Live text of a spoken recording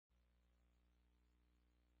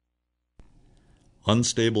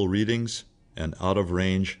Unstable readings and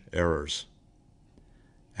out-of-range errors.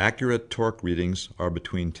 Accurate torque readings are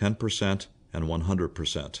between 10% and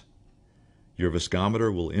 100%. Your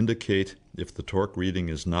viscometer will indicate if the torque reading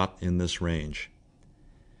is not in this range.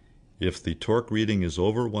 If the torque reading is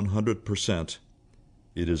over 100%,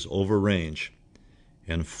 it is over range,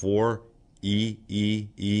 and 4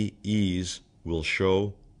 EEEEs will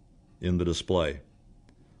show in the display.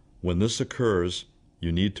 When this occurs,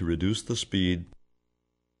 you need to reduce the speed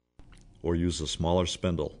or use a smaller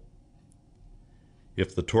spindle.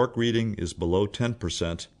 If the torque reading is below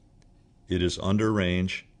 10%, it is under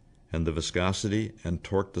range, and the viscosity and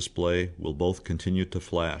torque display will both continue to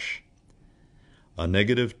flash. A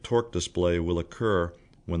negative torque display will occur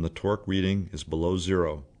when the torque reading is below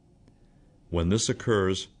 0. When this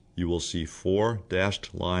occurs, you will see 4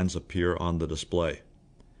 dashed lines appear on the display.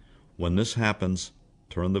 When this happens,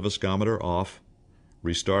 turn the viscometer off,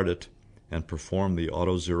 restart it, and perform the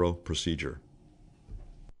auto zero procedure.